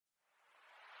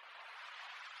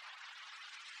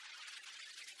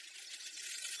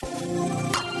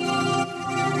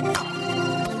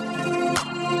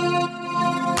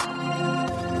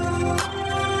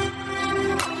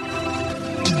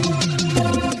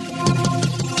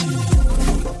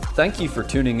Thank you for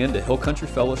tuning in to Hill Country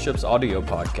Fellowship's audio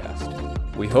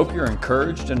podcast. We hope you're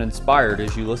encouraged and inspired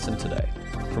as you listen today.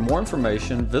 For more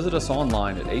information, visit us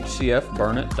online at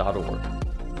hcfburnett.org.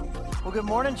 Well, good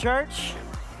morning, church.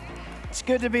 It's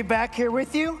good to be back here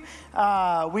with you.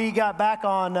 We got back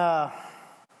on, I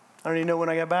don't even know when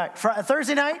I got back.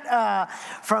 Thursday night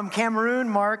from Cameroon,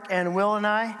 Mark and Will and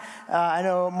I. I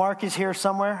know Mark is here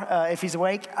somewhere if he's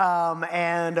awake,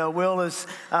 and Will is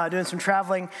doing some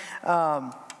traveling.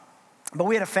 But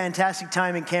we had a fantastic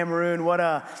time in Cameroon. What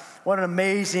an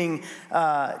amazing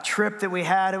trip that we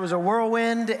had. It was a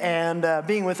whirlwind, and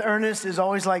being with Ernest is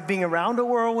always like being around a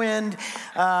whirlwind,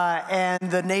 and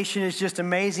the nation is just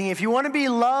amazing. If you want to be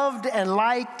loved and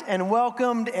liked and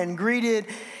welcomed and greeted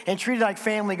and treated like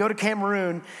family, go to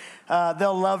Cameroon.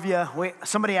 They'll love you.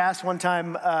 Somebody asked one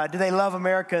time, do they love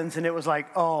Americans? And it was like,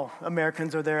 oh,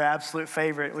 Americans are their absolute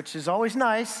favorite, which is always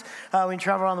nice. When you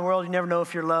travel around the world, you never know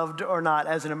if you're loved or not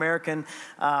as an American,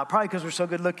 probably because we're so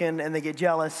good looking and they get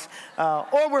jealous.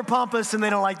 Or we're pompous and they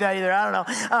don't like that either. I don't know.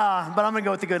 But I'm going to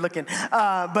go with the good looking.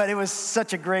 But it was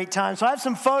such a great time. So I have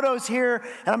some photos here,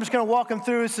 and I'm just going to walk them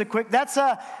through. It's a quick, that's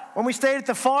when we stayed at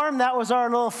the farm, that was our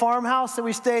little farmhouse that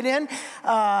we stayed in,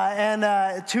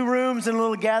 and 2 rooms and a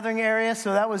little gathering area,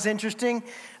 so that was interesting.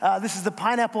 This is the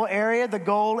pineapple area. The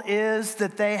goal is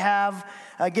that they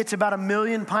get to about 1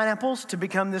 million pineapples to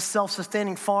become this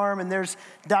self-sustaining farm, and there's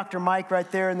Dr. Mike right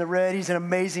there in the red. He's an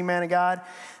amazing man of God.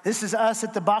 This is us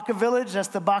at the Baka village. That's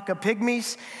the Baka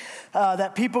Pygmies.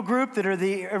 That people group that are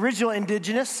the original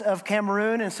indigenous of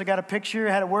Cameroon, and so got a picture,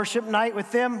 had a worship night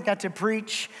with them, got to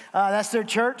preach. That's their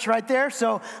church right there,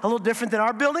 so a little different than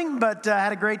our building, but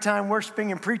had a great time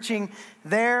worshiping and preaching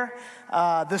there.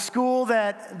 The school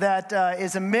that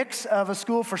is a mix of a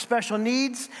school for special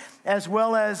needs, as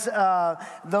well as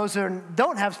those who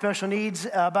don't have special needs,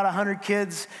 about 100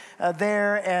 kids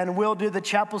there, and we'll do the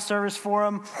chapel service for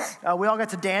them. We all got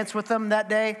to dance with them that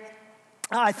day.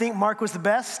 I think Mark was the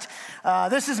best.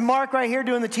 This is Mark right here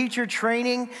doing the teacher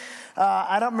training.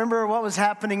 I don't remember what was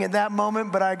happening at that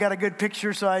moment, but I got a good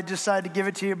picture, so I decided to give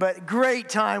it to you. But great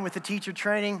time with the teacher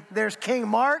training. There's King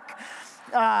Mark.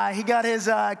 He got his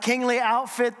kingly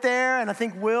outfit there, and I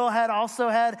think Will also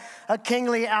had a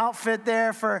kingly outfit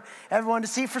there for everyone to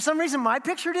see. For some reason, my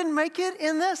picture didn't make it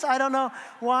in this. I don't know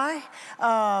why.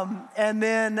 And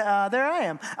then there I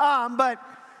am. But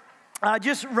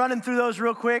just running through those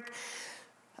real quick.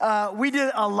 We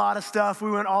did a lot of stuff. We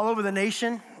went all over the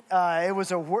nation. It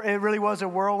really was a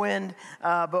whirlwind.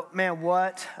 But man,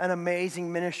 what an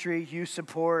amazing ministry you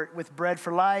support with Bread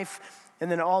for Life,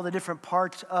 and then all the different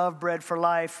parts of Bread for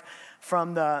Life,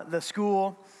 from the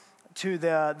school to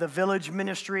the village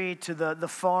ministry to the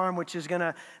farm, which is going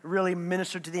to really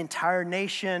minister to the entire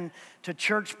nation, to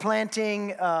church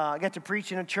planting. I got to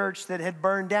preach in a church that had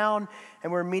burned down,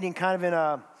 and we're meeting kind of in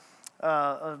a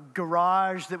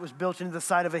garage that was built into the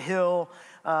side of a hill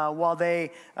while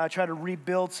they try to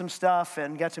rebuild some stuff,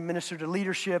 and got to minister to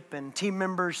leadership and team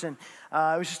members, and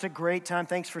it was just a great time.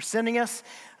 Thanks for sending us.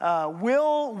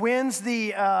 Will wins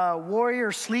the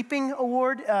Warrior Sleeping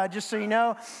Award, just so you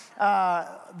know.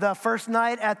 The first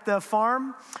night at the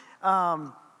farm,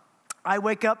 I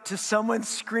wake up to someone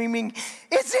screaming,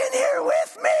 "It's in here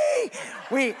with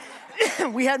me!"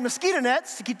 We had mosquito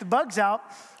nets to keep the bugs out,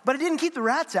 but it didn't keep the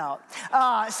rats out.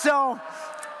 So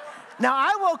now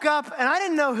I woke up and I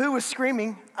didn't know who was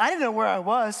screaming. I didn't know where I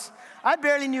was. I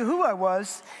barely knew who I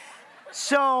was.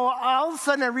 So all of a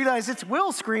sudden I realized it's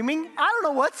Will screaming. I don't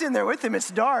know what's in there with him.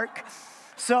 It's dark.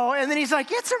 So, and then he's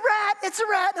like, it's a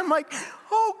rat. And I'm like,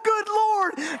 oh, good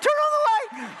Lord, turn on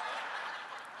the light.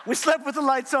 We slept with the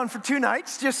lights on for 2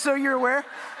 nights, just so you're aware.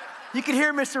 You could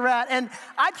hear Mr. Rat. And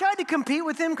I tried to compete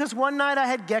with him because one night I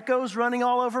had geckos running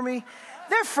all over me.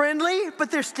 They're friendly, but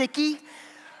they're sticky.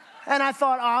 And I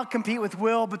thought, I'll compete with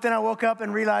Will, but then I woke up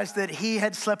and realized that he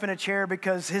had slept in a chair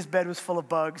because his bed was full of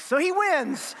bugs. So he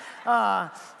wins.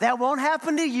 That won't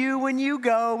happen to you when you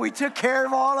go. We took care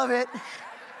of all of it.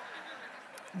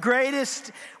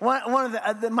 One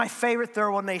of my favorite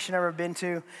third world nation I've ever been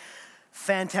to.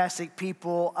 Fantastic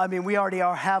people. I mean, we already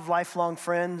have lifelong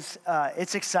friends.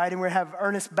 It's exciting. We're going to have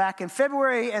Ernest back in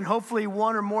February, and hopefully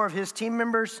one or more of his team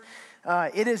members.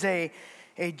 It is a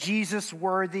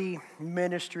Jesus-worthy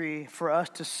ministry for us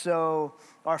to sow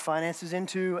our finances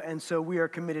into, and so we are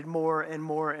committed more and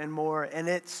more and more.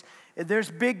 And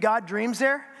there's big God dreams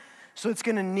there, so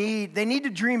they need to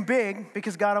dream big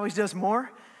because God always does more.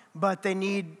 but they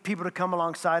need people to come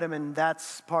alongside them, and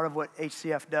that's part of what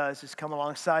HCF does, is come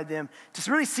alongside them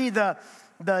to really see the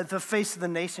face of the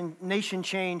nation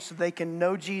change so they can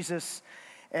know Jesus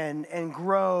and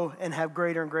grow and have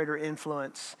greater and greater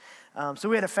influence. So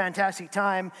we had a fantastic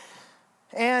time,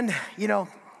 and,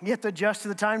 you have to adjust to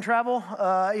the time travel.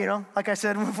 Like I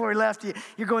said before we left,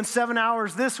 you're going 7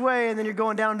 hours this way, and then you're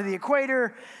going down to the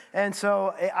equator. And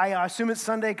so I assume it's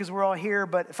Sunday because we're all here,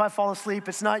 but if I fall asleep,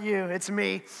 it's not you, it's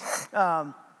me.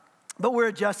 But we're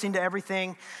adjusting to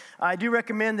everything. I do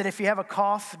recommend that if you have a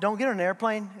cough, don't get on an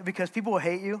airplane because people will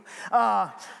hate you.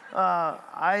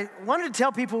 I wanted to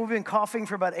tell people we've been coughing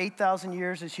for about 8,000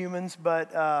 years as humans,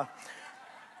 but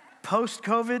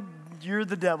post-COVID, you're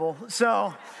the devil.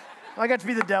 So I got to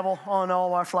be the devil on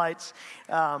all our flights,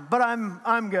 but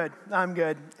I'm good.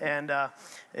 And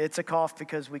it's a cough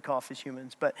because we cough as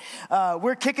humans. But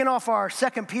we're kicking off our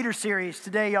 2 Peter series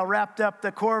today. Y'all wrapped up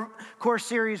the core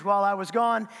series while I was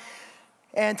gone,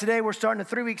 and today we're starting a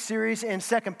 3-week series in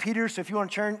 2 Peter. So if you want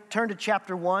to turn to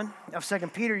chapter 1 of 2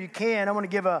 Peter, you can. I want to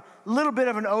give a little bit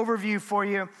of an overview for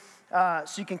you, so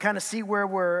you can kind of see where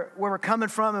we're coming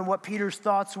from and what Peter's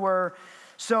thoughts were.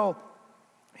 So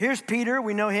here's Peter.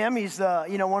 We know him. He's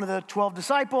one of the 12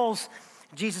 disciples.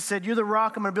 Jesus said, "You're the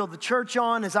rock I'm going to build the church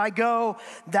on. As I go,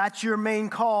 that's your main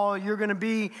call. You're going to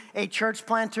be a church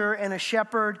planter and a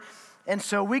shepherd." And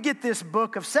so we get this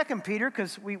book of 2 Peter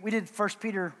because we did 1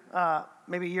 Peter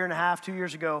maybe a year and a half, 2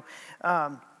 years ago.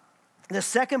 The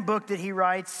second book that he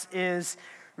writes is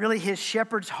really his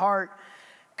shepherd's heart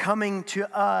coming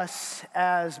to us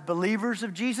as believers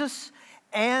of Jesus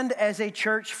and as a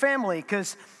church family,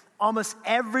 because almost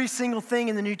every single thing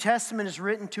in the New Testament is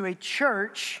written to a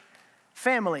church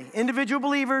family, individual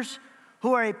believers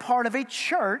who are a part of a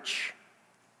church,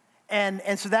 and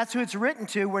so that's who it's written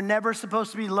to. We're never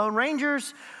supposed to be lone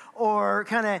rangers or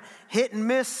kind of hit and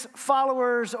miss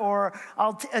followers, or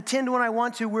I'll attend when I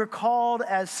want to. We're called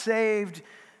as saved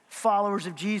followers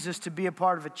of Jesus to be a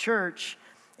part of a church,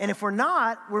 and if we're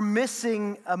not, we're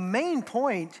missing a main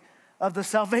point of the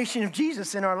salvation of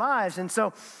Jesus in our lives. And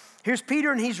so here's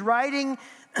Peter, and he's writing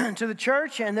to the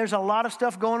church, and there's a lot of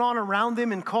stuff going on around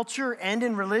them in culture and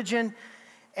in religion.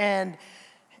 And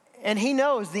he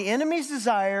knows the enemy's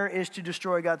desire is to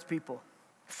destroy God's people.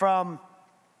 From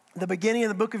the beginning of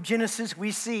the book of Genesis,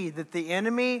 we see that the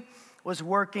enemy was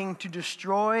working to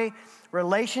destroy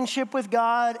relationship with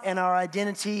God and our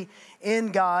identity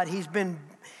in God. He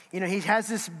has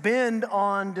this bend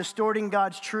on distorting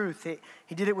God's truth.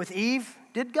 He did it with Eve.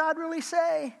 Did God really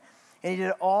say? And he did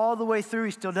it all the way through.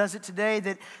 He still does it today,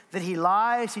 that he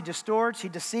lies, he distorts, he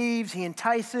deceives, he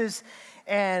entices,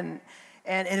 and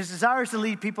his desire is to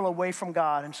lead people away from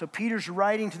God. And so Peter's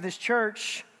writing to this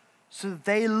church so that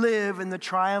they live in the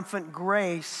triumphant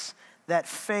grace, that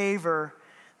favor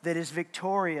that is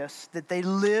victorious, that they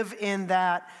live in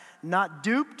that, not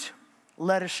duped,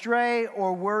 led astray,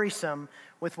 or worrisome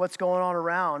with what's going on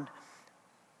around.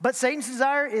 But Satan's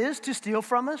desire is to steal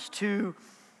from us, to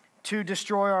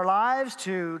destroy our lives,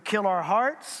 to kill our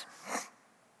hearts.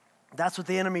 That's what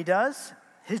the enemy does.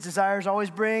 His desire has always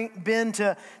been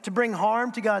to bring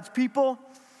harm to God's people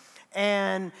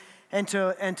and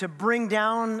to bring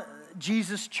down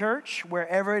Jesus' church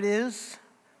wherever it is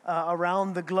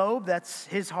around the globe. That's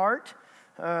his heart,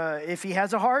 if he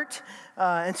has a heart.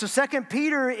 And so 2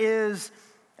 Peter is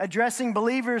addressing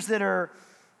believers that are,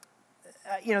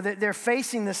 they're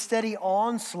facing the steady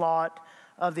onslaught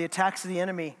of the attacks of the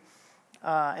enemy.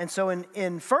 And so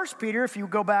in 1 Peter, if you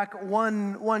go back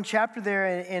one chapter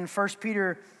there in 1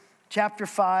 Peter chapter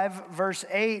 5, verse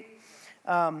 8,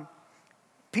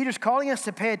 Peter's calling us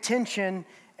to pay attention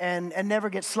and never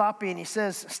get sloppy. And he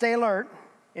says, stay alert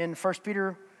in 1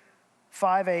 Peter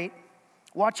 5, 8.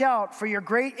 Watch out for your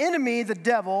great enemy, the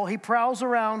devil. He prowls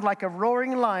around like a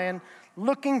roaring lion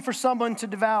looking for someone to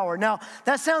devour. Now,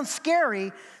 that sounds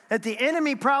scary that the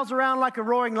enemy prowls around like a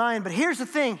roaring lion, but here's the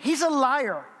thing. He's a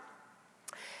liar.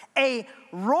 A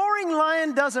roaring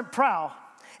lion doesn't prowl,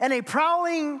 and a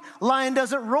prowling lion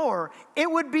doesn't roar. It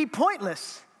would be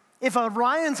pointless. If a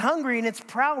lion's hungry and it's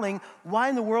prowling, why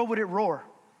in the world would it roar?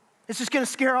 It's just going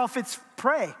to scare off its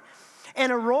prey.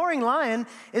 And a roaring lion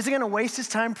isn't going to waste his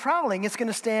time prowling. It's going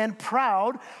to stand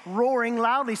proud, roaring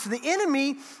loudly. So the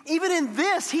enemy, even in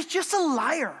this, he's just a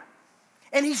liar.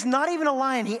 And he's not even a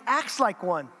lion. He acts like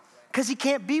one because he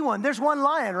can't be one. There's one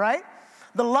lion, right?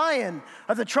 The Lion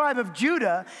of the tribe of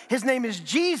Judah. His name is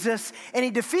Jesus, and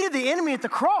he defeated the enemy at the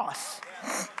cross.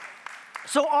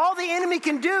 So all the enemy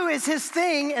can do is his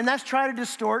thing, and that's try to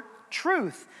distort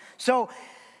truth. So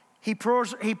he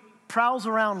prowls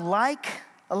around like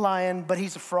a lion, but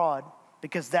he's a fraud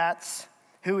because that's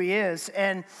who he is.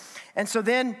 And so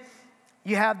then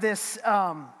you have this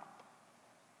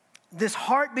this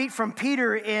heartbeat from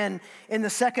Peter in the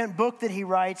second book that he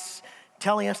writes,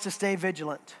 telling us to stay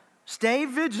vigilant. Stay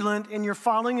vigilant in your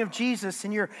following of Jesus,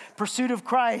 in your pursuit of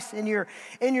Christ, in your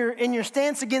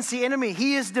stance against the enemy.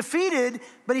 He is defeated,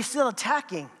 but he's still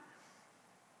attacking.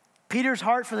 Peter's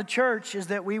heart for the church is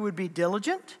that we would be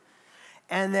diligent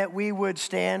and that we would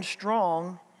stand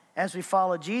strong as we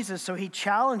follow Jesus. So he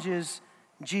challenges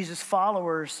Jesus'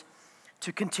 followers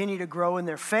to continue to grow in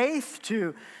their faith,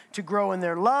 to grow in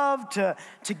their love, to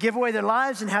give away their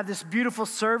lives and have this beautiful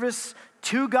service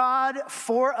to God,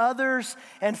 for others,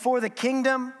 and for the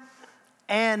kingdom,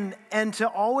 and to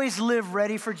always live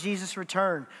ready for Jesus'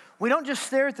 return. We don't just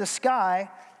stare at the sky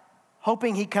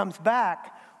hoping he comes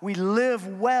back. We live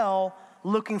well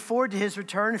looking forward to his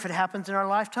return if it happens in our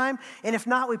lifetime. And if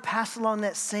not, we pass along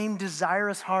that same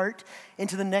desirous heart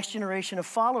into the next generation of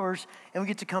followers, and we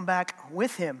get to come back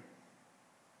with him.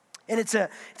 And it's a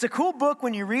cool book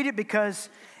when you read it, because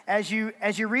as you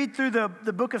read through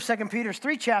the book of 2 Peter, it's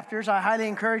 3 chapters. I highly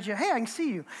encourage you. Hey, I can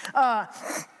see you. I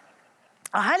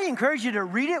highly encourage you to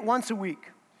read it once a week.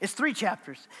 It's 3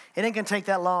 chapters. It ain't gonna take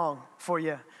that long for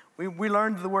you. We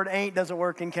learned the word ain't doesn't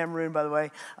work in Cameroon, by the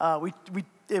way.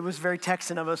 It was very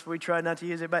Texan of us, but we tried not to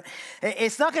use it. But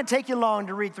it's not gonna take you long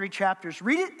to read 3 chapters.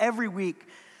 Read it every week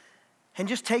and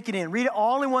just take it in. Read it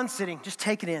all in one sitting. Just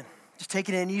take it in. Just take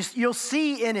it in. You'll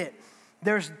see in it,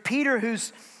 there's Peter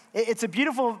it's a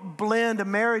beautiful blend, a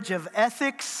marriage of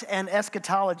ethics and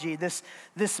eschatology, this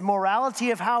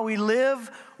morality of how we live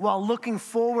while looking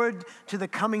forward to the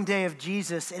coming day of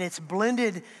Jesus. And it's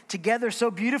blended together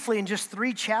so beautifully in just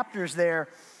 3 chapters there.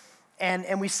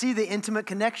 And we see the intimate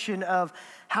connection of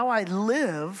how I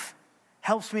live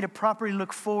helps me to properly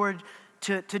look forward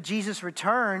to Jesus'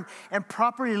 return, and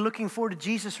properly looking forward to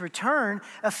Jesus' return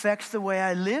affects the way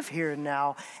I live here and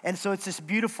now. And so it's this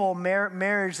beautiful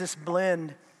marriage, this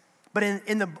blend. But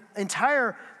in the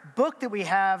entire book that we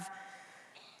have,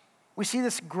 we see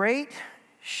this great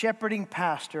shepherding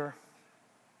pastor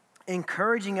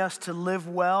encouraging us to live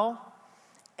well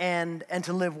and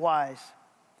to live wise.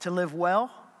 To live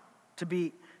well, to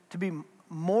be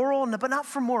moral, but not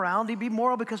for morality. Be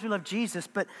moral because we love Jesus,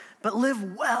 but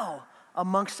live well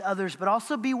amongst others, but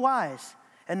also be wise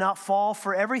and not fall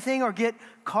for everything or get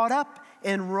caught up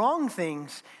in wrong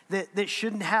things that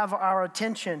shouldn't have our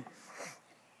attention.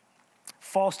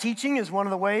 False teaching is one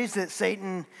of the ways that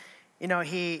Satan,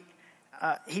 he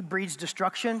breeds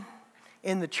destruction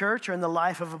in the church or in the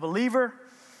life of a believer.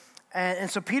 And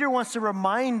so Peter wants to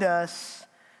remind us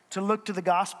to look to the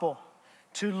gospel,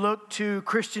 to look to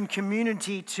Christian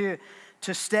community, to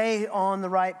stay on the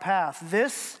right path.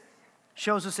 This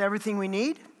shows us everything we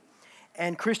need,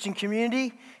 and Christian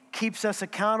community keeps us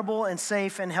accountable and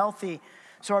safe and healthy.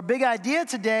 So our big idea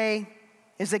today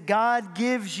is that God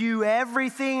gives you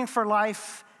everything for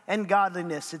life and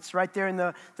godliness. It's right there in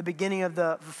the beginning of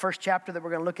the first chapter that we're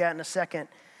going to look at in a second.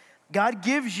 God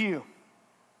gives you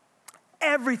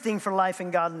everything for life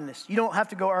and godliness. You don't have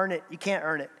to go earn it. You can't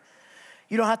earn it.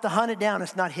 You don't have to hunt it down.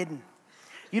 It's not hidden.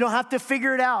 You don't have to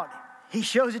figure it out. He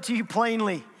shows it to you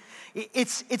plainly.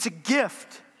 It's a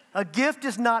gift. A gift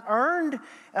is not earned.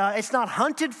 It's not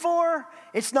hunted for.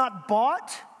 It's not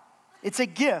bought. It's a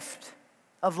gift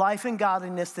of life and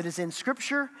godliness that is in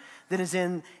Scripture, that is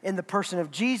in the person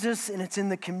of Jesus, and it's in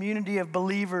the community of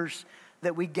believers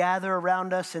that we gather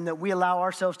around us and that we allow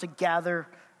ourselves to gather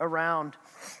around.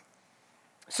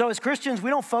 So as Christians, we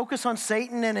don't focus on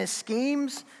Satan and his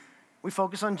schemes. We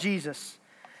focus on Jesus.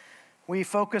 We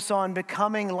focus on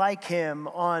becoming like him,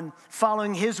 on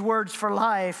following his words for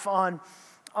life, on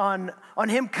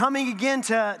him coming again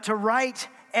to right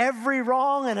every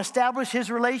wrong and establish his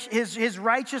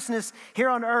righteousness here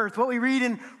on earth. What we read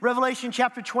in Revelation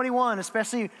chapter 21,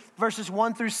 especially verses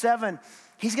 1 through 7,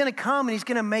 he's going to come and he's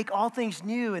going to make all things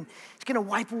new, and he's going to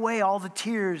wipe away all the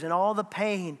tears and all the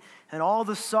pain and all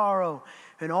the sorrow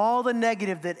and all the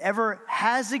negative that ever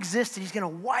has existed. He's going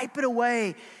to wipe it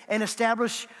away and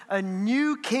establish a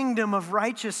new kingdom of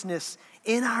righteousness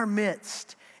in our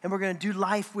midst, and we're going to do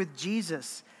life with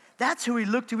Jesus. That's who we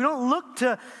look to. We don't look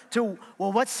to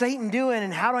well, what's Satan doing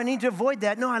and how do I need to avoid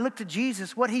that? No, I look to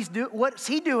Jesus. What's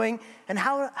he doing, and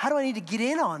how do I need to get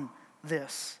in on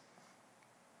this?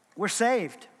 We're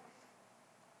saved.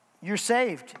 You're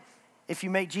saved if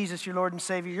you make Jesus your Lord and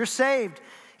Savior. You're saved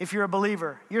if you're a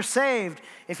believer. You're saved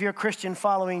if you're a Christian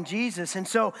following Jesus. And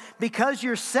so because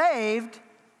you're saved,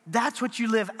 that's what you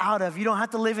live out of. You don't have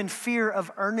to live in fear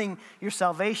of earning your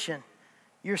salvation.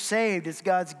 You're saved. It's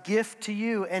God's gift to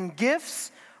you. And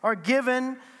gifts are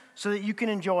given so that you can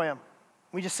enjoy them.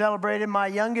 We just celebrated my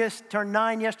youngest, turned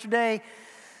 9 yesterday.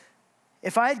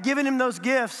 If I had given him those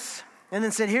gifts and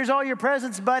then said, here's all your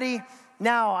presents, buddy,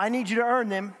 now I need you to earn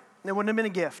them, it wouldn't have been a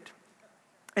gift.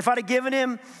 If I'd have given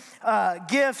him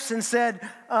gifts and said,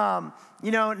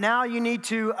 now you need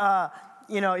to,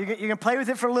 you're going to play with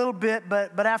it for a little bit,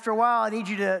 but after a while, I need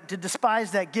you to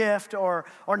despise that gift or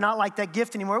not like that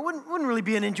gift anymore. It wouldn't really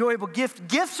be an enjoyable gift.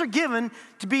 Gifts are given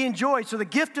to be enjoyed. So the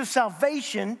gift of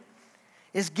salvation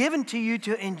is given to you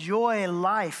to enjoy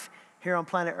life here on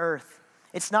planet Earth.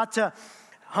 It's not to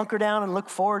hunker down and look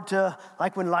forward to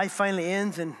like when life finally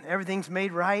ends and everything's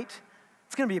made right.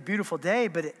 It's going to be a beautiful day,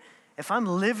 but if I'm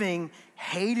living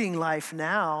hating life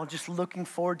now, just looking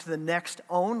forward to the next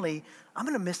only, I'm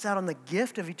going to miss out on the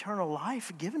gift of eternal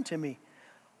life given to me.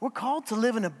 We're called to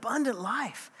live an abundant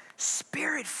life,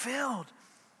 spirit-filled,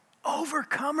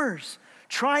 overcomers,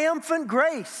 triumphant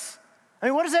grace. I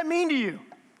mean, what does that mean to you?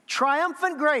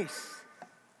 Triumphant grace.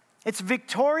 It's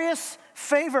victorious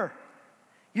favor.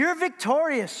 You're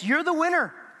victorious. You're the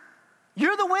winner.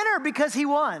 You're the winner because he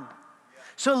won.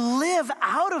 So live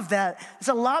out of that. It's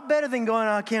a lot better than going,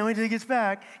 oh, can't wait till he gets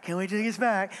back. Can't wait till he gets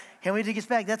back. Can't wait till he gets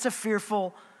back. That's a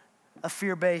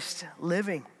fear-based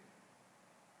living.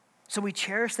 So we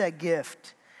cherish that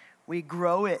gift. We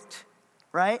grow it,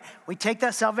 right? We take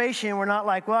that salvation and we're not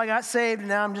like, well, I got saved and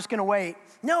now I'm just going to wait.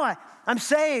 No, I'm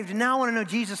saved and now I want to know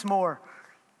Jesus more.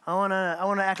 I want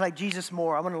to act like Jesus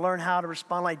more. I want to learn how to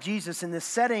respond like Jesus. In this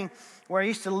setting where I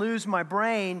used to lose my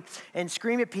brain and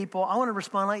scream at people, I want to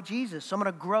respond like Jesus. So I'm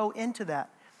going to grow into that.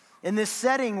 In this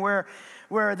setting where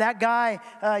that guy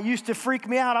used to freak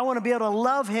me out, I want to be able to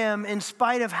love him in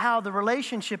spite of how the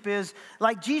relationship is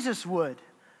like Jesus would.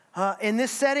 In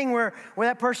this setting where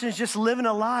that person is just living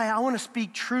a lie, I want to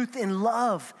speak truth in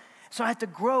love. So I have to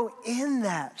grow in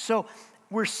that. So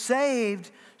we're saved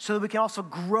so that we can also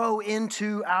grow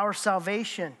into our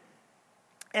salvation.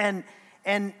 And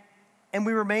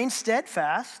we remain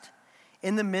steadfast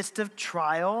in the midst of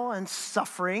trial and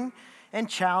suffering and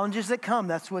challenges that come.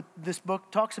 That's what this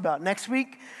book talks about. Next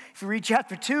week, if you read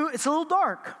chapter 2, it's a little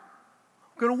dark.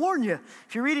 I'm going to warn you.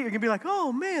 If you read it, you're going to be like,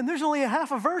 oh man, there's only a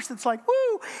half a verse that's like,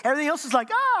 woo. Everything else is like,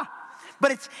 ah.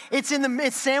 But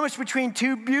it's sandwiched between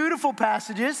two beautiful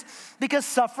passages because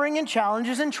suffering and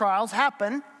challenges and trials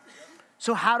happen.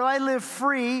 So how do I live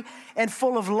free and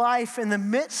full of life in the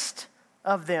midst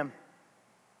of them?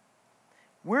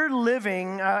 We're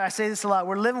living, I say this a lot,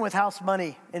 we're living with house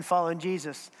money in following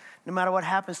Jesus. No matter what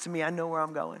happens to me, I know where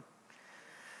I'm going.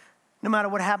 No matter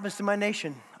what happens to my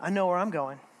nation, I know where I'm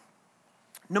going.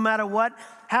 No matter what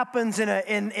happens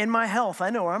in my health, I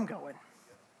know where I'm going.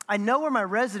 I know where my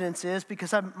residence is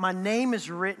because my name is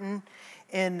written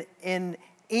in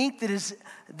ink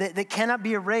that cannot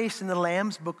be erased in the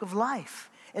Lamb's book of life.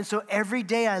 And so every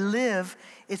day I live,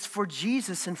 it's for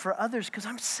Jesus and for others because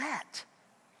I'm set.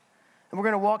 And we're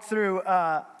going to walk through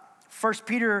 1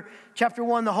 Peter chapter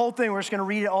 1, the whole thing. We're just going to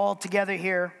read it all together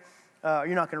here.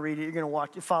 You're not going to read it. You're going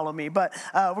to follow me. But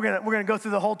we're going to go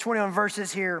through the whole 21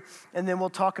 verses here, and then we'll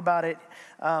talk about it.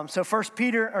 So 2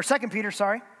 Peter,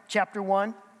 chapter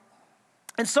 1.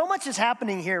 And so much is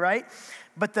happening here, right?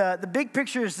 But the big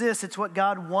picture is this. It's what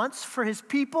God wants for his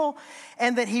people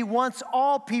and that he wants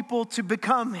all people to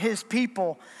become his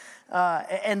people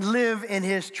and live in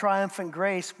his triumphant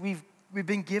grace. We've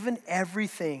been given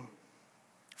everything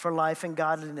for life and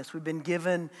godliness. We've been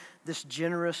given this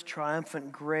generous,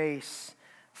 triumphant grace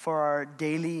for our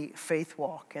daily faith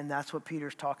walk, and that's what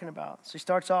Peter's talking about. So he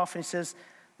starts off and he says,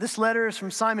 this letter is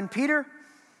from Simon Peter,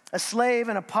 a slave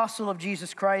and apostle of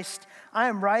Jesus Christ. I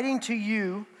am writing to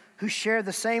you who share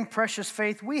the same precious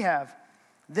faith we have.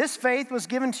 This faith was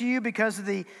given to you because of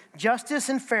the justice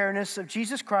and fairness of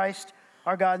Jesus Christ,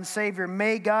 our God and Savior.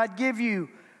 May God give you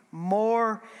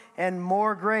more and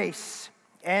more grace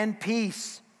and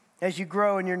peace as you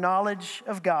grow in your knowledge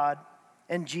of God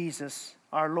and Jesus,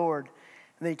 our Lord.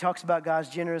 And then he talks about God's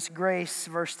generous grace.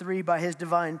 Verse 3, by his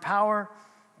divine power,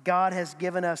 God has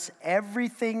given us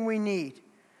everything we need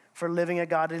for living a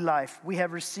godly life. We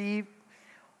have received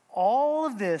all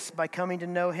of this by coming to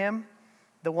know him,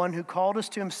 the one who called us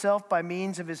to himself by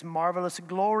means of his marvelous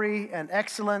glory and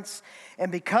excellence.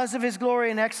 And because of his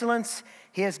glory and excellence,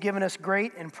 he has given us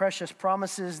great and precious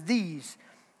promises. These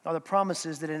are the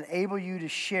promises that enable you to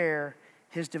share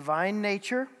his divine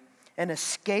nature and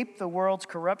escape the world's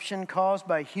corruption caused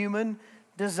by human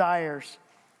desires.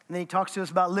 And then he talks to us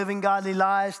about living godly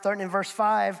lives, starting in verse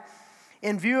 5.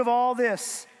 In view of all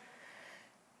this,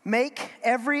 make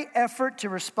every effort to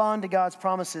respond to God's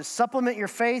promises. Supplement your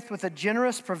faith with a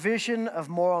generous provision of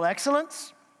moral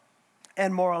excellence,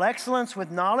 and moral excellence with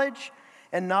knowledge,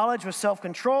 and knowledge with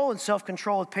self-control, and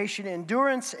self-control with patient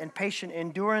endurance, and patient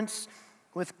endurance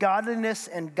with godliness,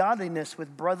 and godliness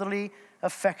with brotherly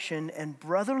affection, and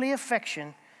brotherly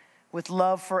affection with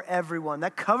love for everyone.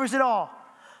 That covers it all.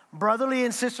 Brotherly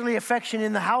and sisterly affection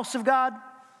in the house of God,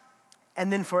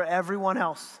 and then for everyone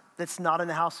else that's not in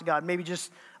the house of God, maybe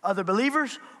just other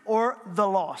believers or the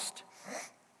lost.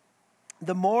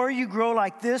 The more you grow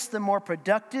like this, the more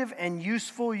productive and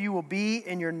useful you will be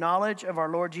in your knowledge of our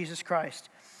Lord Jesus Christ.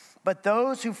 But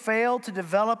those who fail to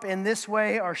develop in this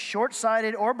way are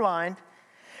short-sighted or blind,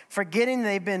 forgetting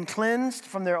they've been cleansed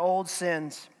from their old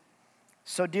sins.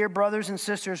 So, dear brothers and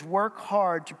sisters, work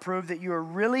hard to prove that you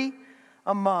really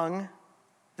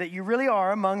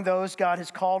are among those God has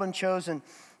called and chosen.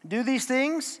 Do these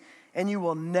things, and you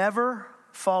will never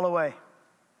fall away.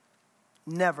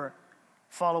 Never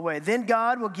fall away. Then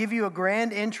God will give you a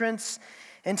grand entrance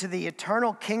into the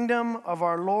eternal kingdom of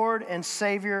our Lord and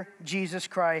Savior, Jesus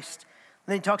Christ.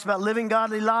 And then he talks about living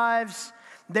godly lives.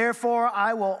 Therefore,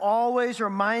 I will always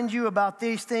remind you about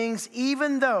these things,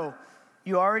 even though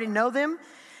you already know them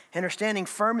and are standing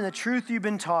firm in the truth you've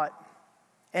been taught.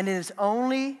 And it is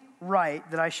only right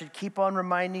that I should keep on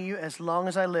reminding you as long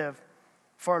as I live.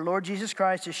 For our Lord Jesus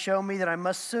Christ has shown me that I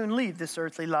must soon leave this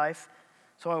earthly life.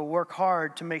 So I will work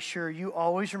hard to make sure you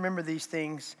always remember these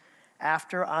things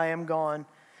after I am gone.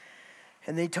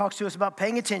 And then he talks to us about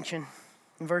paying attention.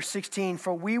 In verse 16,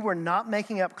 for we were not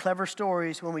making up clever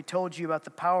stories when we told you about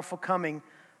the powerful coming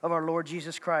of our Lord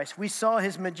Jesus Christ. We saw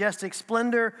his majestic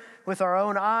splendor with our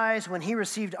own eyes when he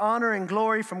received honor and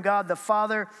glory from God the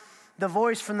Father. The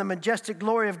voice from the majestic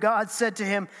glory of God said to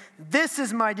him, this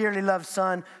is my dearly loved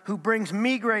Son who brings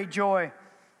me great joy.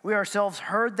 We ourselves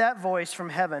heard that voice from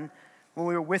heaven when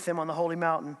we were with him on the holy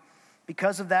mountain.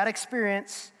 Because of that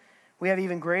experience, we have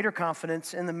even greater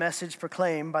confidence in the message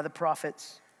proclaimed by the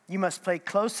prophets. You must pay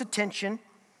close attention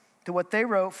to what they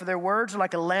wrote, for their words are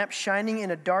like a lamp shining in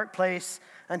a dark place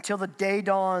until the day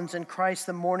dawns and Christ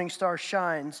the morning star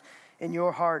shines in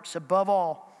your hearts. Above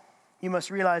all, you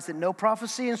must realize that no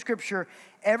prophecy in Scripture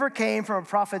ever came from a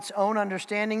prophet's own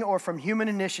understanding or from human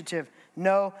initiative.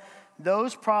 No,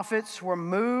 those prophets were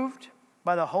moved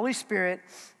by the Holy Spirit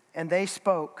and they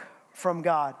spoke from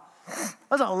God.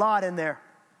 There's a lot in there.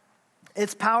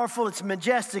 It's powerful, it's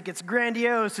majestic, it's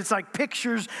grandiose, it's like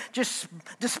pictures just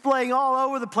displaying all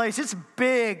over the place. It's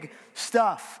big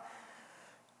stuff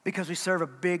because we serve a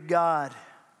big God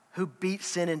who beat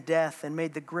sin and death and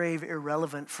made the grave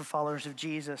irrelevant for followers of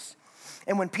Jesus.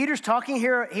 And when Peter's talking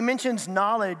here, he mentions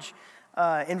knowledge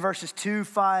in verses 2,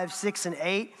 5, 6, and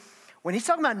 8. When he's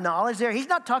talking about knowledge there, he's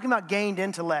not talking about gained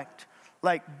intellect,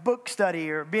 like book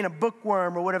study or being a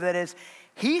bookworm or whatever that is.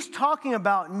 He's talking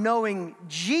about knowing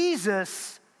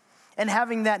Jesus and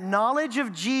having that knowledge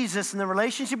of Jesus and the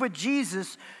relationship with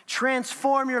Jesus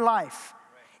transform your life.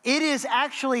 It is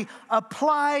actually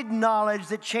applied knowledge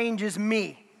that changes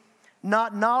me,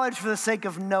 not knowledge for the sake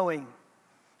of knowing.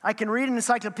 I can read an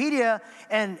encyclopedia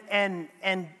and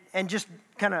just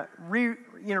kind of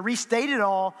restate it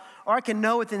all, or I can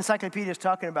know what the encyclopedia is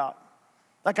talking about.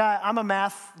 Like I'm a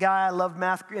math guy. I loved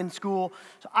math in school.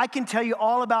 So I can tell you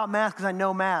all about math because I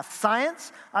know math.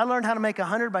 Science, I learned how to make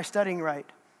 100 by studying right.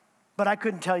 But I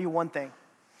couldn't tell you one thing.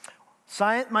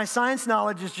 My science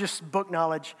knowledge is just book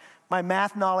knowledge. My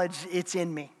math knowledge, it's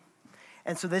in me.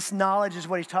 And so this knowledge is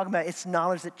what he's talking about. It's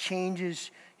knowledge that changes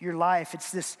your life.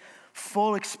 It's this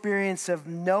full experience of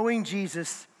knowing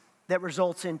Jesus that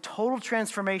results in total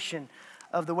transformation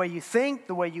of the way you think,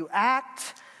 the way you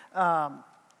act,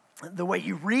 the way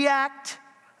you react.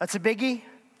 That's a biggie.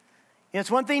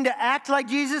 It's one thing to act like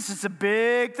Jesus. It's a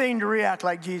big thing to react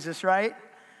like Jesus, right?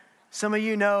 Some of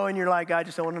you know, and you're like, I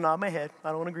just don't want to nod my head. I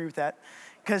don't want to agree with that.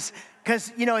 Because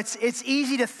it's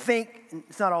easy to think.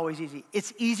 It's not always easy.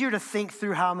 It's easier to think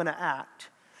through how I'm going to act.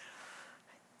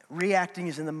 Reacting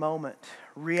is in the moment.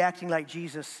 Reacting like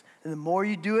Jesus. And the more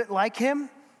you do it like him,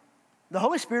 the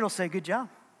Holy Spirit will say, good job.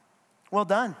 Well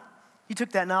done. You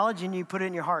took that knowledge and you put it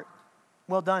in your heart.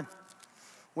 Well done.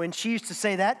 When she used to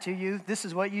say that to you, this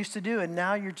is what you used to do, and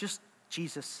now you're just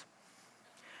Jesus.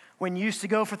 When you used to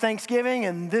go for Thanksgiving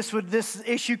and this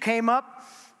issue came up,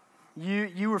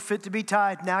 you were fit to be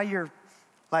tied. Now you're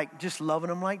like just loving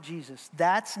them like Jesus.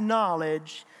 That's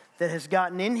knowledge that has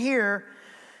gotten in here,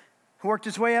 worked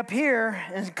its way up here,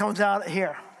 and comes out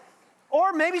here.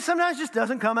 Or maybe sometimes just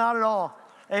doesn't come out at all.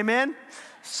 Amen?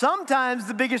 Sometimes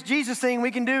the biggest Jesus thing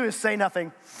we can do is say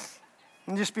nothing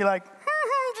and just be like,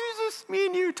 Jesus, me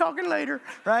and you talking later,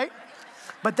 right?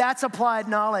 But that's applied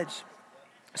knowledge.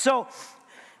 So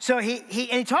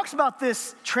he talks about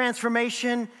this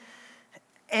transformation,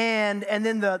 And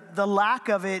then the lack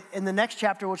of it in the next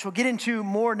chapter, which we'll get into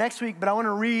more next week, but I want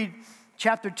to read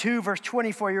chapter 2, verse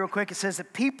 20 for you real quick. It says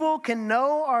that people can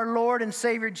know our Lord and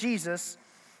Savior Jesus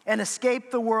and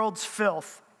escape the world's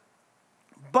filth.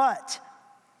 But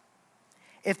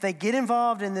if they get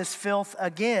involved in this filth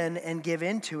again and give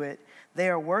into it, they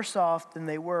are worse off than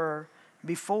they were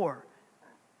before.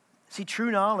 See,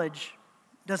 true knowledge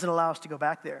doesn't allow us to go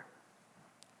back there.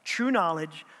 True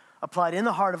knowledge applied in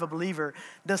the heart of a believer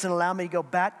doesn't allow me to go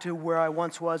back to where I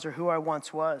once was or who I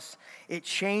once was. It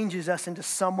changes us into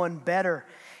someone better.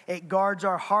 It guards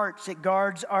our hearts. It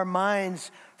guards our minds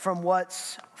from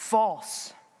what's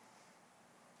false.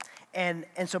 And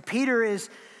so Peter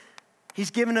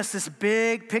he's given us this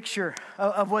big picture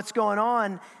of what's going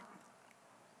on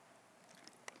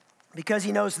because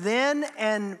he knows then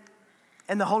and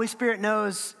the Holy Spirit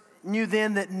knew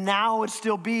then that now would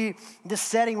still be the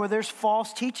setting where there's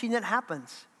false teaching that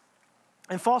happens.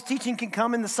 And false teaching can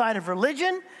come in the side of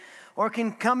religion or it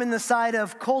can come in the side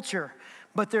of culture.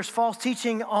 But there's false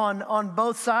teaching on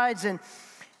both sides. And,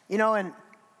 you know,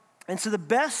 and so the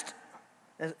best,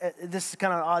 this is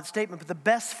kind of an odd statement, but the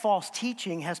best false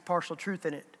teaching has partial truth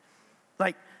in it.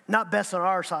 Like, not best on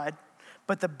our side,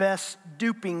 but the best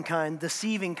duping kind,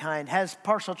 deceiving kind, has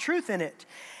partial truth in it.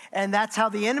 And that's how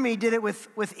the enemy did it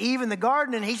with Eve in the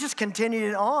garden, and he just continued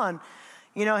it on.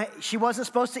 You know, she wasn't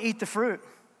supposed to eat the fruit.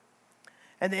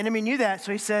 And the enemy knew that,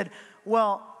 so he said,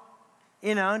 well,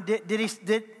 you know, do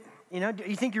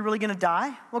you think you're really going to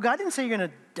die? Well, God didn't say you're going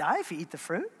to die if you eat the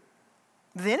fruit.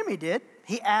 The enemy did.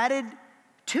 He added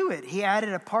to it. He added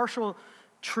a partial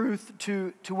truth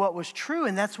to what was true,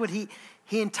 and that's what he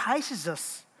entices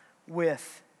us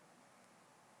with.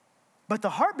 But the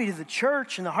heartbeat of the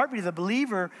church and the heartbeat of the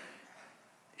believer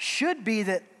should be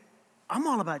that I'm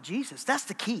all about Jesus. That's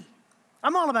the key.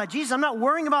 I'm all about Jesus. I'm not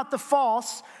worrying about the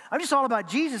false. I'm just all about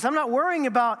Jesus. I'm not worrying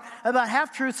about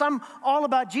half-truths. I'm all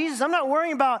about Jesus. I'm not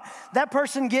worrying about that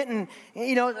person getting,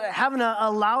 you know, having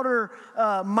a louder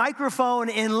microphone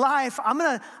in life. I'm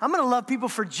gonna love people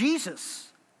for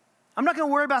Jesus. I'm not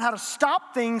gonna worry about how to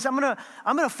stop things. I'm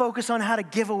gonna focus on how to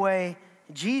give away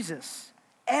Jesus.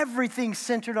 Everything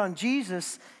centered on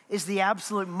Jesus is the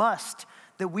absolute must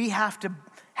that we have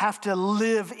to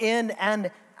live in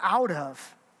and out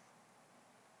of.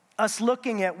 Us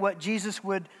looking at what Jesus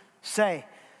would say,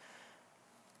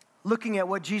 looking at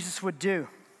what Jesus would do.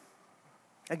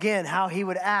 Again, how he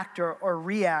would act or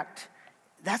react.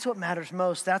 That's what matters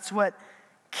most. That's what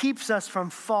keeps us from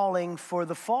falling for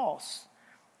the false.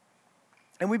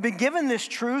 And we've been given this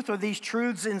truth or these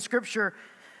truths in Scripture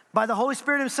by the Holy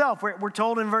Spirit himself. We're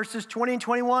told in verses 20 and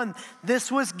 21,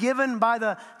 this was given by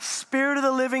the Spirit of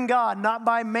the living God, not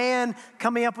by man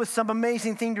coming up with some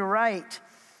amazing thing to write.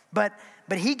 But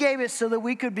he gave it so that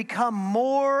we could become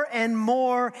more and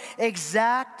more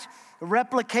exact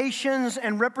replications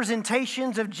and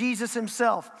representations of Jesus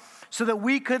himself, so that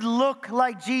we could look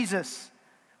like Jesus.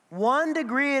 1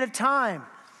 degree at a time,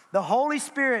 the Holy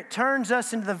Spirit turns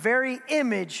us into the very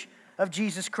image of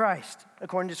Jesus Christ,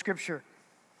 according to Scripture.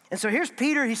 And so here's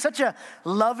Peter. He's such a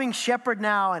loving shepherd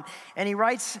now. And he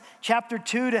writes chapter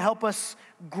 2 to help us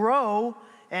grow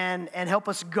and help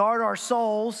us guard our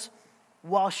souls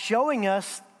while showing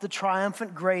us the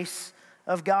triumphant grace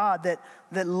of God, that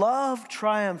love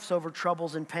triumphs over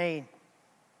troubles and pain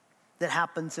that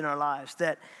happens in our lives.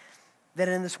 That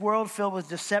in this world filled with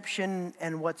deception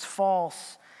and what's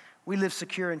false, we live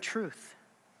secure in truth.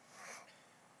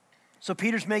 So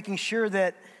Peter's making sure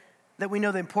that we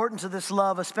know the importance of this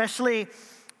love, especially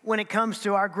when it comes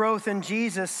to our growth in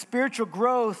Jesus. Spiritual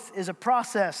growth is a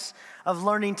process of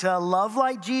learning to love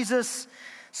like Jesus.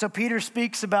 So Peter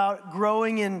speaks about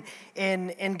growing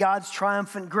in God's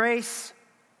triumphant grace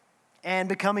and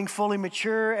becoming fully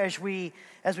mature as we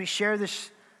share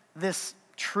this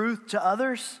truth to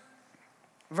others.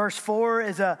 Verse 4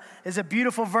 is a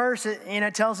beautiful verse, and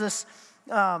it tells us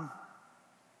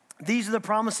these are the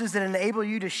promises that enable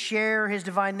you to share his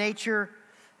divine nature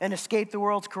and escape the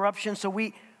world's corruption. So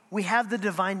we have the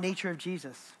divine nature of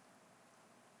Jesus.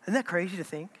 Isn't that crazy to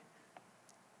think?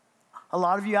 A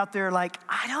lot of you out there are like,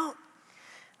 I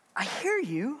hear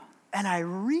you and I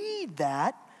read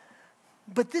that,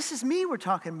 but this is me we're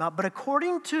talking about. But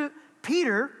according to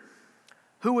Peter,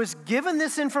 who was given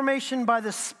this information by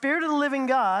the Spirit of the living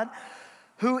God,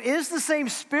 who is the same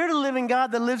Spirit of the living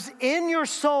God that lives in your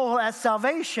soul at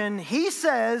salvation, he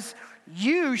says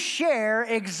you share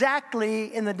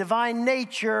exactly in the divine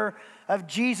nature of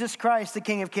Jesus Christ, the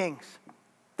King of Kings.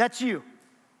 That's you.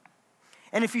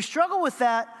 And if you struggle with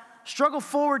that, struggle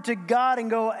forward to God and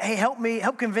go, hey,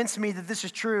 help convince me that this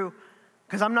is true,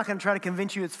 because I'm not going to try to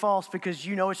convince you it's false because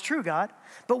you know it's true, God.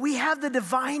 But we have the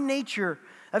divine nature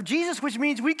of Jesus, which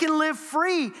means we can live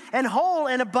free and whole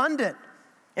and abundant.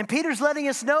 And Peter's letting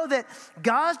us know that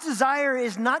God's desire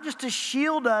is not just to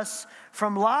shield us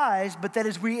from lies, but that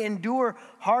as we endure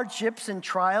hardships and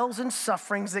trials and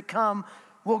sufferings that come,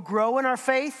 we'll grow in our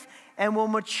faith and we'll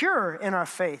mature in our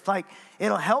faith. Like,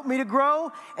 it'll help me to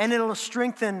grow and it'll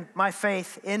strengthen my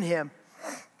faith in him.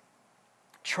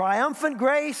 Triumphant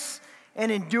grace and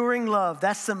enduring love.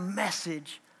 That's the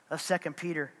message of 2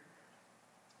 Peter.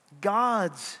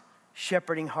 God's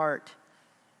shepherding heart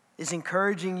is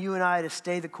encouraging you and I to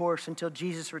stay the course until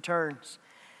Jesus returns.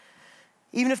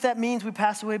 Even if that means we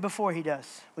pass away before he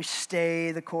does, we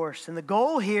stay the course. And the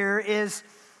goal here is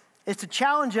to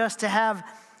challenge us to have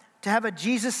a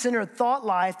Jesus-centered thought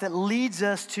life that leads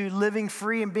us to living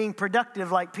free and being productive,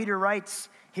 like Peter writes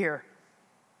here.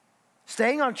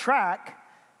 Staying on track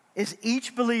is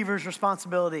each believer's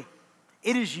responsibility.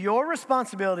 It is your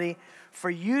responsibility for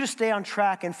you to stay on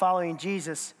track in following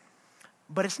Jesus.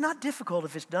 But it's not difficult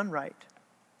if it's done right.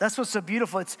 That's what's so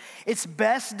beautiful. It's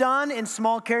best done in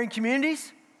small, caring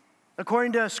communities,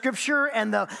 according to Scripture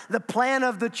and the plan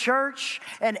of the church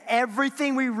and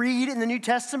everything we read in the New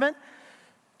Testament.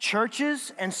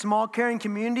 Churches and small, caring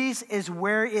communities is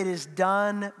where it is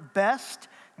done best,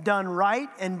 done right,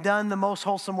 and done the most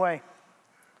wholesome way.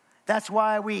 That's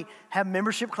why we have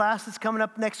membership classes coming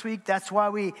up next week. That's why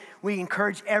we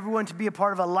encourage everyone to be a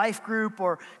part of a life group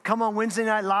or come on Wednesday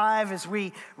Night Live as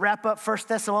we wrap up 1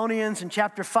 Thessalonians in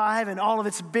chapter 5 and all of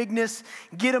its bigness.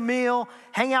 Get a meal,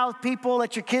 hang out with people,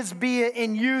 let your kids be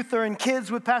in youth or in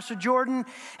kids with Pastor Jordan,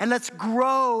 and let's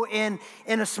grow in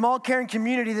a small, caring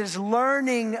community that is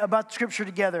learning about Scripture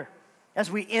together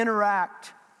as we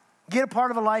interact. Get a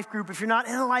part of a life group. If you're not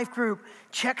in a life group,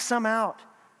 check some out.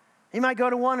 You might go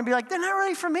to one and be like, they're not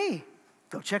really for me.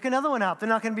 Go check another one out. They're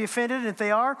not going to be offended. And if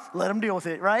they are, let them deal with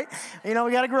it, right? We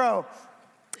got to grow.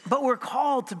 But we're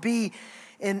called to be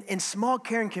in small,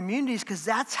 caring communities because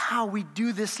that's how we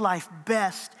do this life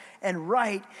best and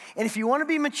right. And if you want to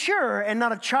be mature and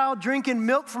not a child drinking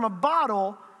milk from a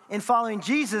bottle in following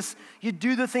Jesus, you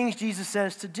do the things Jesus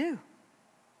says to do.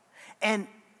 And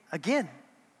again,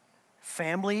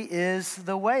 family is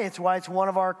the way. It's why it's one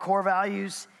of our core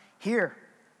values here.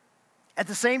 At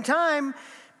the same time,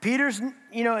 Peter's,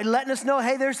 letting us know,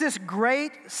 hey, there's this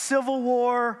great civil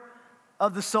war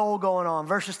of the soul going on.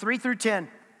 Verses 3 through 10.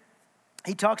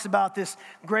 He talks about this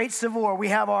great civil war. We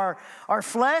have our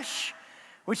flesh,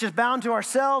 which is bound to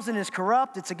ourselves and is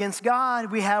corrupt. It's against God.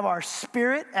 We have our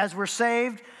spirit as we're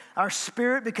saved. Our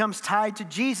spirit becomes tied to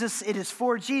Jesus. It is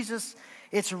for Jesus.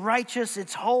 It's righteous.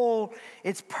 It's whole.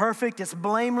 It's perfect. It's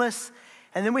blameless.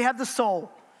 And then we have the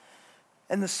soul.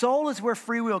 And the soul is where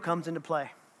free will comes into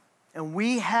play. And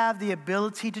we have the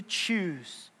ability to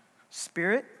choose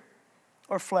spirit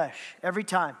or flesh every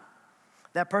time.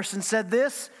 That person said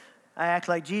this, I act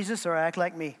like Jesus or I act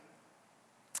like me.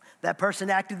 That person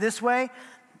acted this way,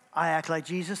 I act like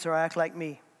Jesus or I act like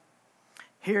me.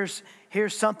 Here's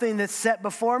something that's set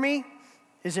before me.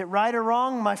 Is it right or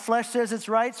wrong? My flesh says it's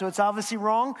right, so it's obviously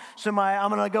wrong. So I'm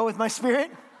going to go with my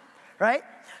spirit, right?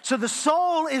 So the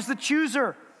soul is the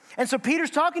chooser. And so Peter's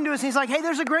talking to us, and he's like, hey,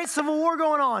 there's a great civil war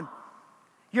going on.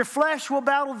 Your flesh will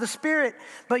battle the spirit,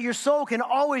 but your soul can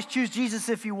always choose Jesus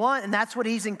if you want, and that's what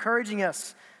he's encouraging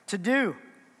us to do.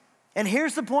 And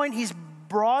here's the point he's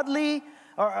broadly,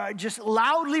 or just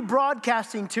loudly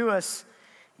broadcasting to us.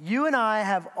 You and I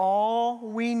have all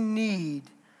we need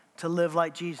to live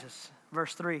like Jesus.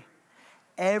 Verse 3.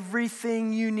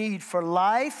 Everything you need for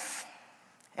life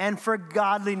and for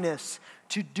godliness,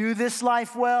 to do this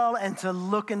life well and to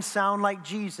look and sound like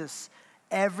Jesus,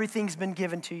 everything's been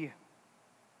given to you.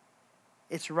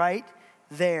 It's right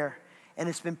there. And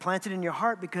it's been planted in your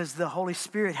heart because the Holy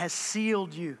Spirit has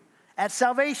sealed you. At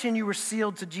salvation, you were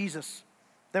sealed to Jesus.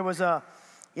 There was a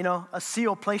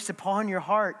seal placed upon your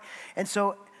heart. And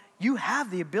so you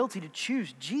have the ability to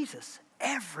choose Jesus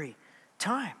every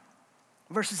time.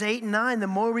 Verses 8 and 9, the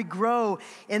more we grow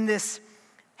in this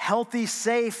healthy,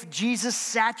 safe,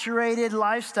 Jesus-saturated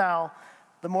lifestyle,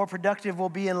 the more productive we'll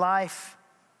be in life.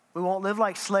 We won't live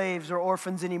like slaves or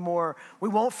orphans anymore. We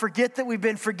won't forget that we've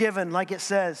been forgiven, like it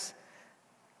says.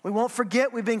 We won't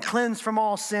forget we've been cleansed from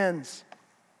all sins.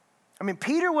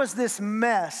 Peter was this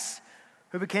mess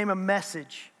who became a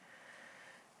message.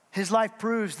 His life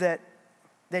proves that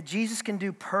Jesus can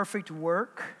do perfect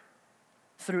work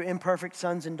through imperfect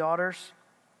sons and daughters.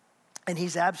 And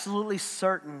he's absolutely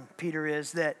certain, Peter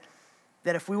is, that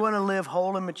if we want to live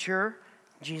whole and mature,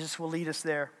 Jesus will lead us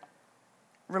there.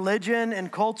 Religion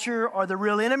and culture are the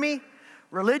real enemy.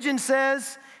 Religion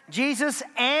says Jesus,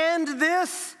 and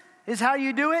this is how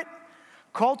you do it.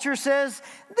 Culture says,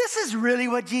 this is really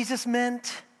what Jesus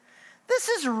meant. This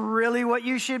is really what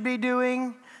you should be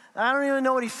doing. I don't even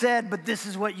know what he said, but this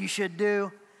is what you should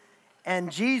do.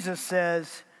 And Jesus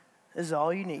says, this is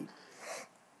all you need.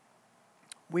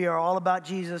 We are all about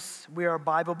Jesus. We are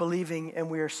Bible believing and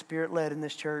we are spirit led in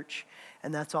this church.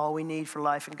 And that's all we need for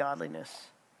life and godliness.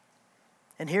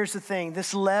 And here's the thing,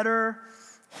 this letter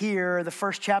here, the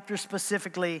first chapter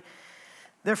specifically,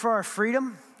 they're for our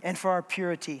freedom and for our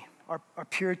purity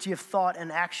of thought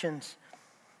and actions.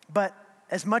 But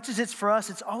as much as it's for us,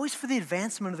 it's always for the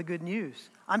advancement of the good news.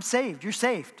 I'm saved, you're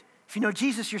saved. If you know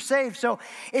Jesus, you're saved. So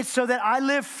it's so that I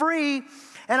live free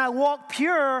and I walk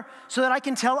pure so that I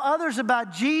can tell others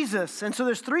about Jesus. And so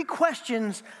there's 3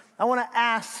 questions I want to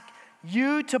ask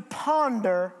you to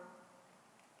ponder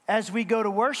as we go to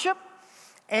worship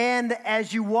and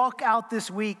as you walk out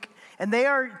this week. And they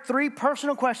are 3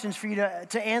 personal questions for you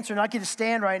to answer. And I can just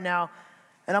stand right now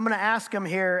and I'm going to ask them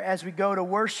here as we go to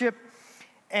worship.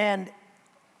 And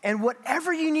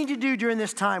whatever you need to do during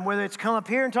this time, whether it's come up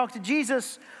here and talk to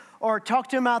Jesus or talk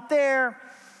to him out there,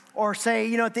 or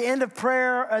say, at the end of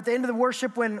prayer, at the end of the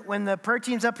worship, when the prayer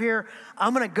team's up here,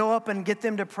 I'm going to go up and get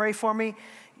them to pray for me.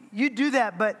 You do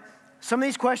that, but some of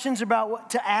these questions are about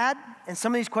what to add, and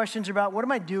some of these questions are about what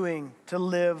am I doing to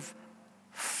live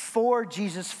for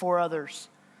Jesus, for others.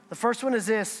 The first one is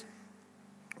this: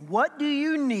 what do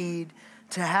you need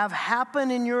to have happen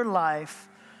in your life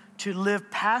to live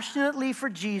passionately for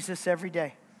Jesus every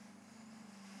day?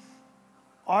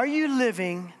 Are you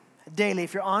living daily,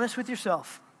 if you're honest with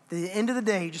yourself, at the end of the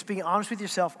day, just being honest with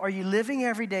yourself, are you living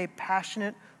every day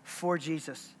passionate for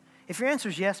Jesus? If your answer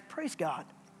is yes, praise God.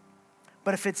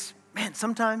 But if it's,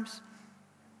 sometimes,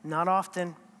 not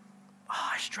often,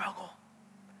 I struggle.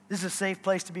 This is a safe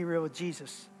place to be real with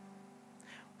Jesus.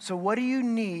 So what do you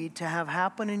need to have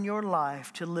happen in your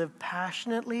life to live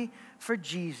passionately for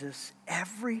Jesus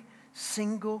every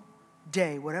single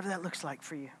day, whatever that looks like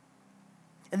for you?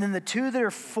 And then the 2 that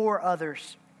are for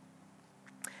others.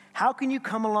 How can you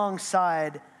come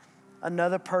alongside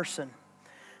another person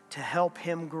to help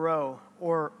him grow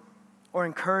or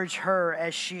encourage her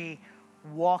as she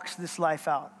walks this life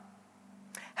out?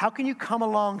 How can you come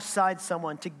alongside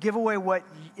someone to give away what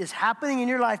is happening in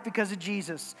your life because of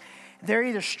Jesus? They're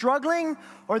either struggling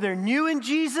or they're new in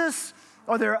Jesus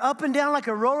or they're up and down like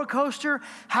a roller coaster.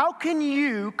 How can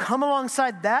you come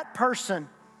alongside that person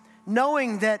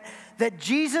knowing that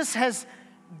Jesus has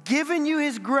given you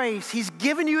his grace, he's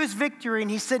given you his victory,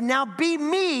 and he said, now be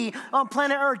me on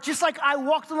planet Earth, just like I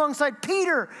walked alongside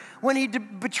Peter when he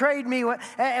betrayed me,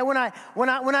 and when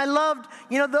I loved,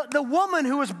 the woman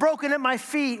who was broken at my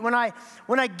feet, when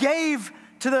I gave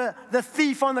to the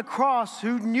thief on the cross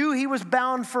who knew he was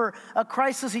bound for a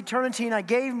Christless eternity, and I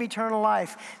gave him eternal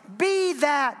life. Be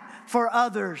that for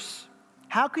others.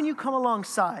 How can you come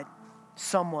alongside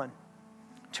someone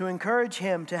to encourage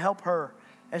him, to help her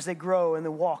as they grow and they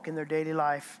walk in their daily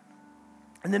life?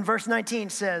 And then verse 19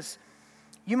 says,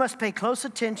 you must pay close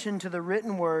attention to the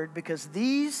written word, because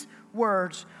these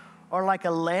words are like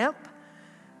a lamp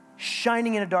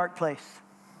shining in a dark place.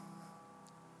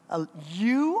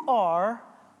 You are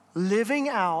living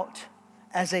out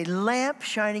as a lamp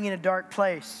shining in a dark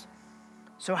place.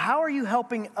 So how are you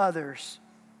helping others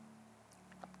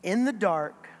in the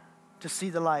dark to see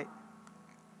the light?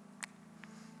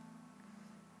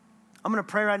 I'm going to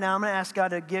pray right now. I'm going to ask God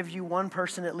to give you one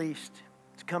person at least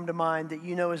to come to mind that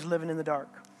you know is living in the dark.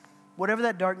 Whatever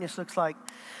that darkness looks like.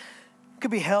 It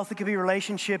could be health. It could be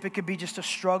relationship. It could be just a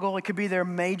struggle. It could be their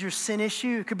major sin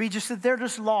issue. It could be just that they're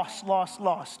just lost.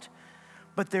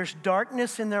 But there's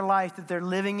darkness in their life that they're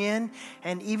living in.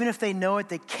 And even if they know it,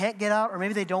 they can't get out, or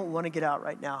maybe they don't want to get out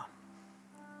right now.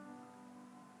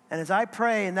 And as I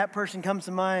pray and that person comes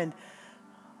to mind,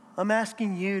 I'm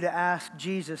asking you to ask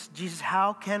Jesus,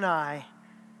 how can I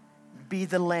be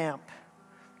the lamp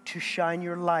to shine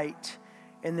your light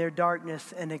in their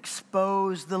darkness and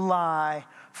expose the lie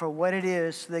for what it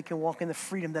is so they can walk in the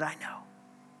freedom that I know?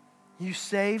 You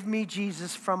saved me,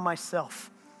 Jesus, from myself.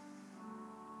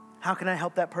 How can I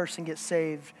help that person get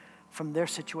saved from their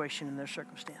situation and their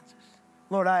circumstances?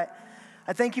 Lord, I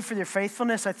thank you for your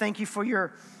faithfulness. I thank you for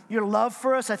your love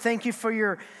for us. I thank you for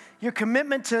your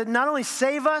commitment to not only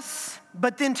save us,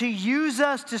 but then to use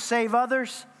us to save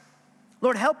others.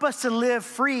 Lord, help us to live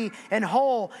free and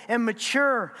whole and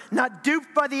mature, not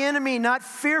duped by the enemy, not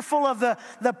fearful of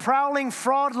the prowling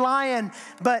fraud lion,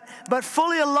 but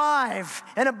fully alive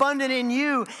and abundant in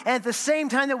you. And at the same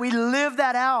time that we live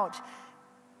that out,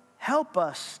 help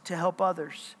us to help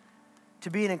others, to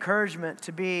be an encouragement,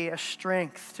 to be a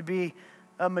strength, to be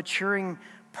a maturing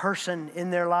person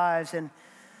in their lives. And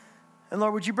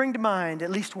Lord, would you bring to mind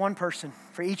at least one person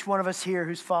for each one of us here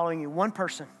who's following you? One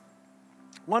person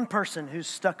who's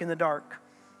stuck in the dark.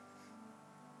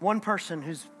 One person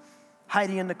who's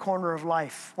hiding in the corner of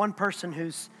life. One person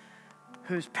who's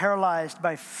paralyzed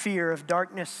by fear of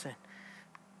darkness and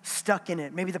stuck in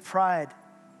it. Maybe the pride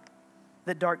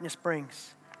that darkness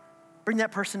brings. Bring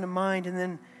that person to mind, and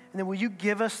then will you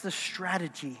give us the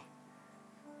strategy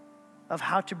of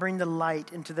how to bring the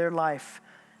light into their life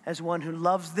as one who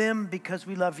loves them because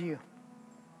we love you.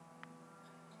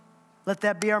 Let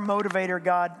that be our motivator,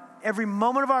 God, every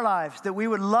moment of our lives, that we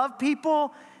would love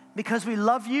people because we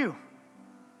love you.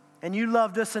 And you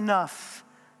loved us enough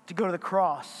to go to the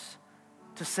cross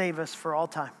to save us for all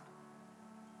time.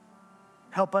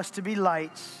 Help us to be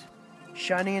lights,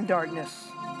 shining in darkness,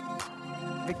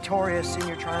 victorious in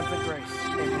your triumphant grace.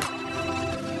 Amen.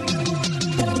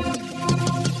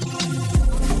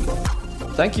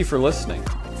 Thank you for listening.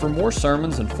 For more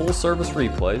sermons and full service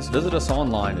replays, visit us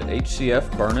online at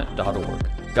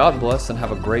hcfburnett.org. God bless and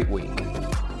have a great week.